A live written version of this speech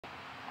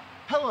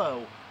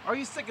Hello, are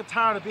you sick and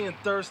tired of being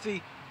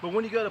thirsty, but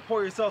when you go to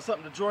pour yourself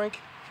something to drink,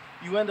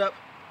 you end up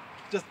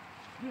just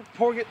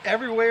pouring it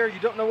everywhere, you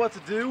don't know what to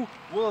do?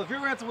 Well, if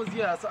your answer was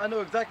yes, I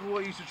know exactly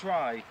what you should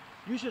try.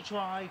 You should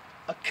try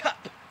a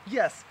cup.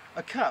 Yes,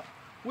 a cup.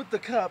 With the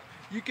cup,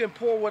 you can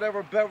pour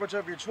whatever beverage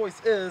of your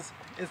choice is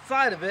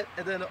inside of it,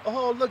 and then,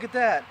 oh, look at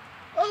that.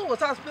 Oh,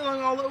 it's not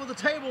spilling all over the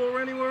table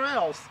or anywhere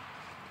else.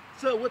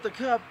 So with the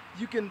cup,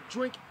 you can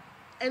drink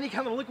any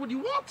kind of liquid you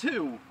want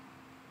to.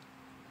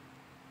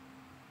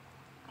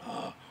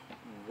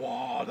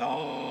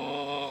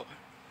 Water.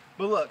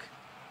 But look,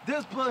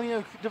 there's plenty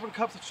of different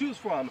cups to choose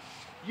from.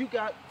 You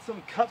got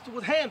some cups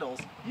with handles.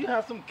 You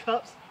have some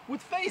cups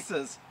with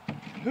faces.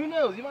 Who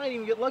knows, you might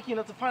even get lucky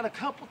enough to find a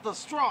cup with a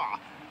straw.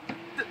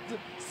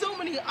 So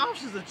many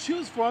options to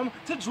choose from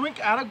to drink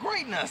out of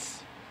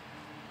greatness.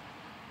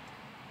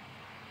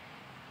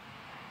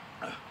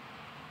 But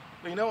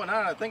you know what,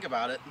 now that I think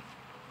about it,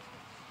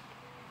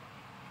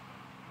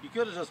 you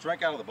could have just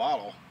drank out of the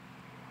bottle.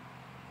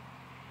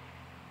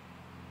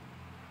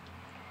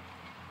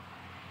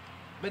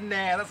 But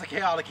nah, that's a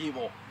chaotic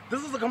evil.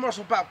 This is a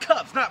commercial about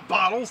cups, not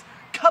bottles.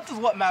 Cups is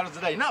what matters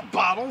today, not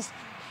bottles.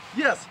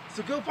 Yes,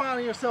 so go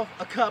find yourself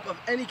a cup of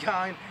any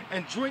kind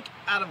and drink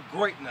out of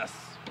greatness.